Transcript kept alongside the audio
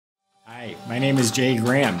My name is Jay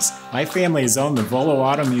Grams. My family has owned the Volo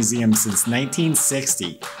Auto Museum since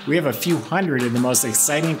 1960. We have a few hundred of the most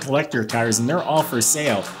exciting collector cars, and they're all for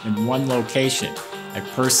sale in one location. I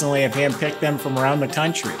personally have handpicked them from around the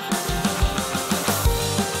country.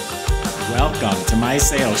 Welcome to my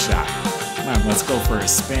sales shop. Come on, let's go for a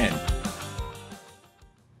spin.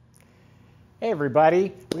 Hey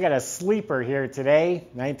everybody, we got a sleeper here today,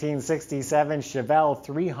 1967 Chevelle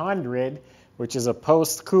 300, which is a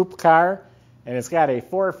post-coupe car, and it's got a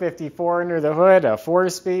 454 under the hood, a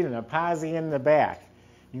 4-speed, and a posi in the back.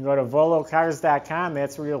 You can go to volocars.com,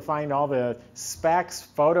 that's where you'll find all the specs,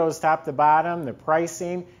 photos top to bottom, the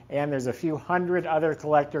pricing, and there's a few hundred other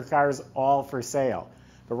collector cars all for sale.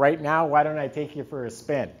 But right now, why don't I take you for a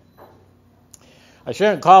spin? I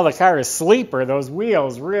shouldn't call the car a sleeper. Those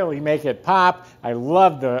wheels really make it pop. I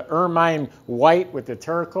love the Ermine white with the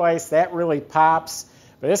turquoise. That really pops.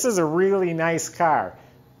 But this is a really nice car.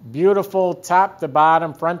 Beautiful top to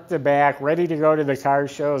bottom, front to back, ready to go to the car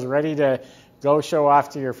shows, ready to go show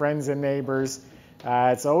off to your friends and neighbors.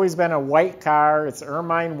 It's always been a white car. It's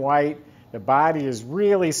Ermine white. The body is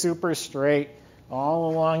really super straight.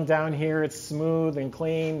 All along down here, it's smooth and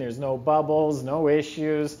clean. There's no bubbles, no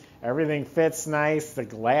issues. Everything fits nice. The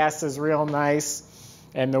glass is real nice.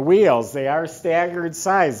 And the wheels, they are staggered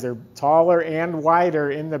size. They're taller and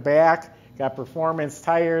wider in the back. Got performance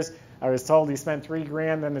tires. I was told he spent $3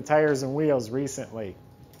 grand on the tires and wheels recently.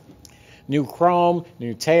 New chrome,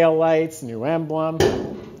 new tail lights, new emblem.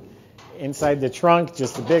 Inside the trunk,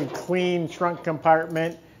 just a big clean trunk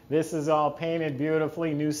compartment. This is all painted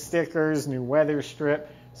beautifully, new stickers, new weather strip,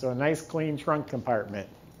 so a nice clean trunk compartment.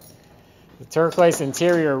 The turquoise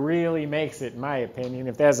interior really makes it, in my opinion.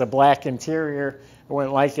 If it has a black interior, I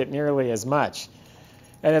wouldn't like it nearly as much.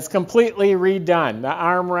 And it's completely redone. The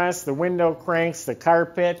armrests, the window cranks, the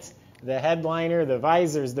carpet, the headliner, the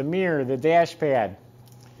visors, the mirror, the dash pad.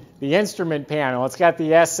 The instrument panel, it's got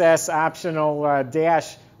the SS optional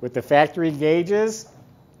dash with the factory gauges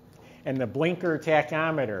and the blinker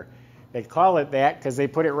tachometer. They call it that because they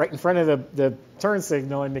put it right in front of the turn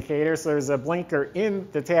signal indicator, so there's a blinker in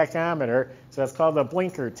the tachometer, so that's called the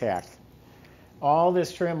blinker tach. All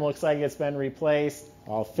this trim looks like it's been replaced,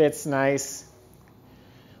 all fits nice.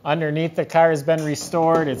 Underneath the car has been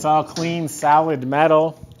restored. It's all clean, solid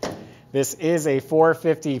metal. This is a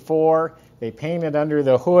 454. They painted under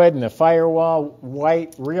the hood and the firewall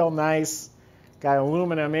white, real nice. Got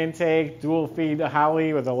aluminum intake, dual feed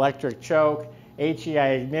Holley with electric choke,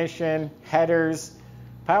 HEI ignition, headers,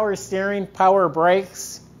 power steering, power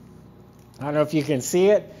brakes. I don't know if you can see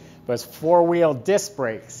it, but it's 4-wheel disc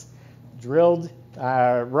brakes. Drilled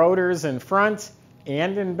rotors in front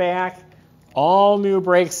and in back. All new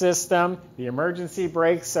brake system. The emergency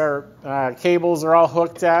brakes are cables are all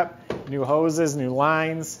hooked up. New hoses, new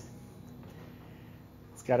lines.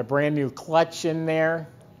 It's got a brand new clutch in there,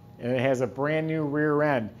 and it has a brand new rear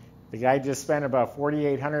end. The guy just spent about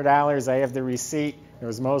 $4,800. I have the receipt. It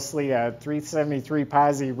was mostly a 373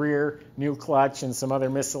 posi rear, new clutch, and some other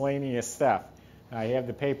miscellaneous stuff. I have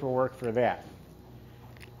the paperwork for that.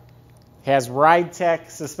 Has Ride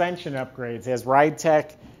Tech suspension upgrades. Has Ride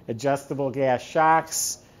Tech adjustable gas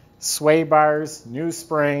shocks, sway bars, new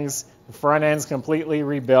springs. The front end's completely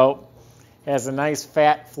rebuilt. Has a nice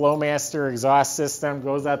fat Flowmaster exhaust system,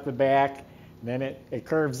 goes out the back, and then it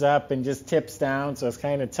curves up and just tips down, so it's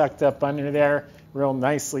kind of tucked up under there, real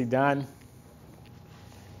nicely done.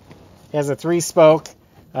 Has a 3-spoke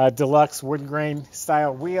deluxe wood grain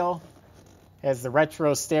style wheel. Has the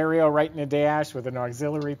retro stereo right in the dash with an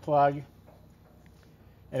auxiliary plug.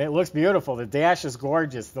 And it looks beautiful. The dash is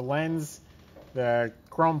gorgeous. The lens, the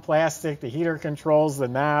chrome plastic, the heater controls, the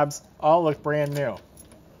knobs, all look brand new.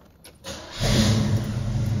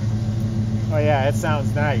 Oh yeah, it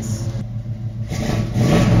sounds nice.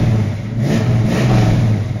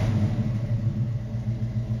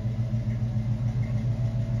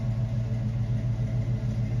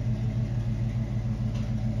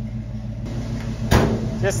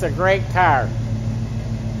 Just a great car.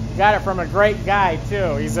 Got it from a great guy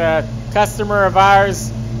too. He's a customer of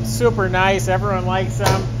ours, super nice, everyone likes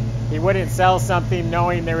him. He wouldn't sell something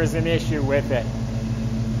knowing there was an issue with it.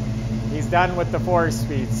 He's done with the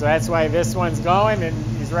 4-speed, so that's why this one's going, and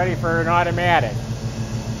he's ready for an automatic.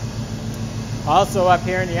 Also up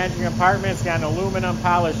here in the engine compartment, it's got an aluminum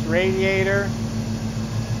polished radiator.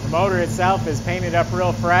 The motor itself is painted up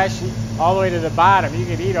real fresh, all the way to the bottom. You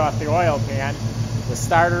could eat off the oil pan. The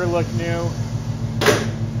starter looked new.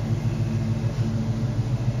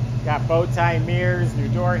 Got bow tie mirrors, new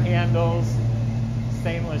door handles,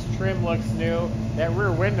 stainless trim looks new. That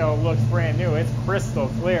rear window looks brand new. It's crystal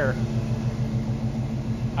clear.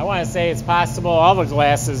 I want to say it's possible all the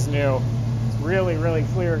glass is new. It's really, really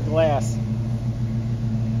clear glass.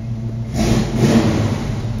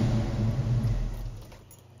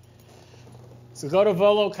 So go to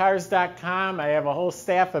volocars.com. I have a whole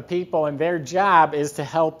staff of people, and their job is to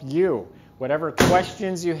help you. Whatever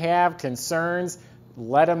questions you have, concerns,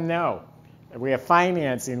 let them know. We have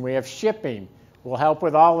financing, we have shipping. We'll help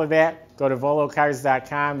with all of that. Go to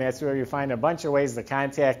volocars.com. That's where you find a bunch of ways to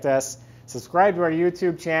contact us. Subscribe to our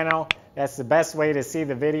YouTube channel. That's the best way to see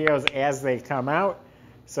the videos as they come out.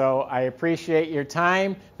 So I appreciate your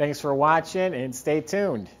time. Thanks for watching, and stay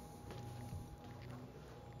tuned.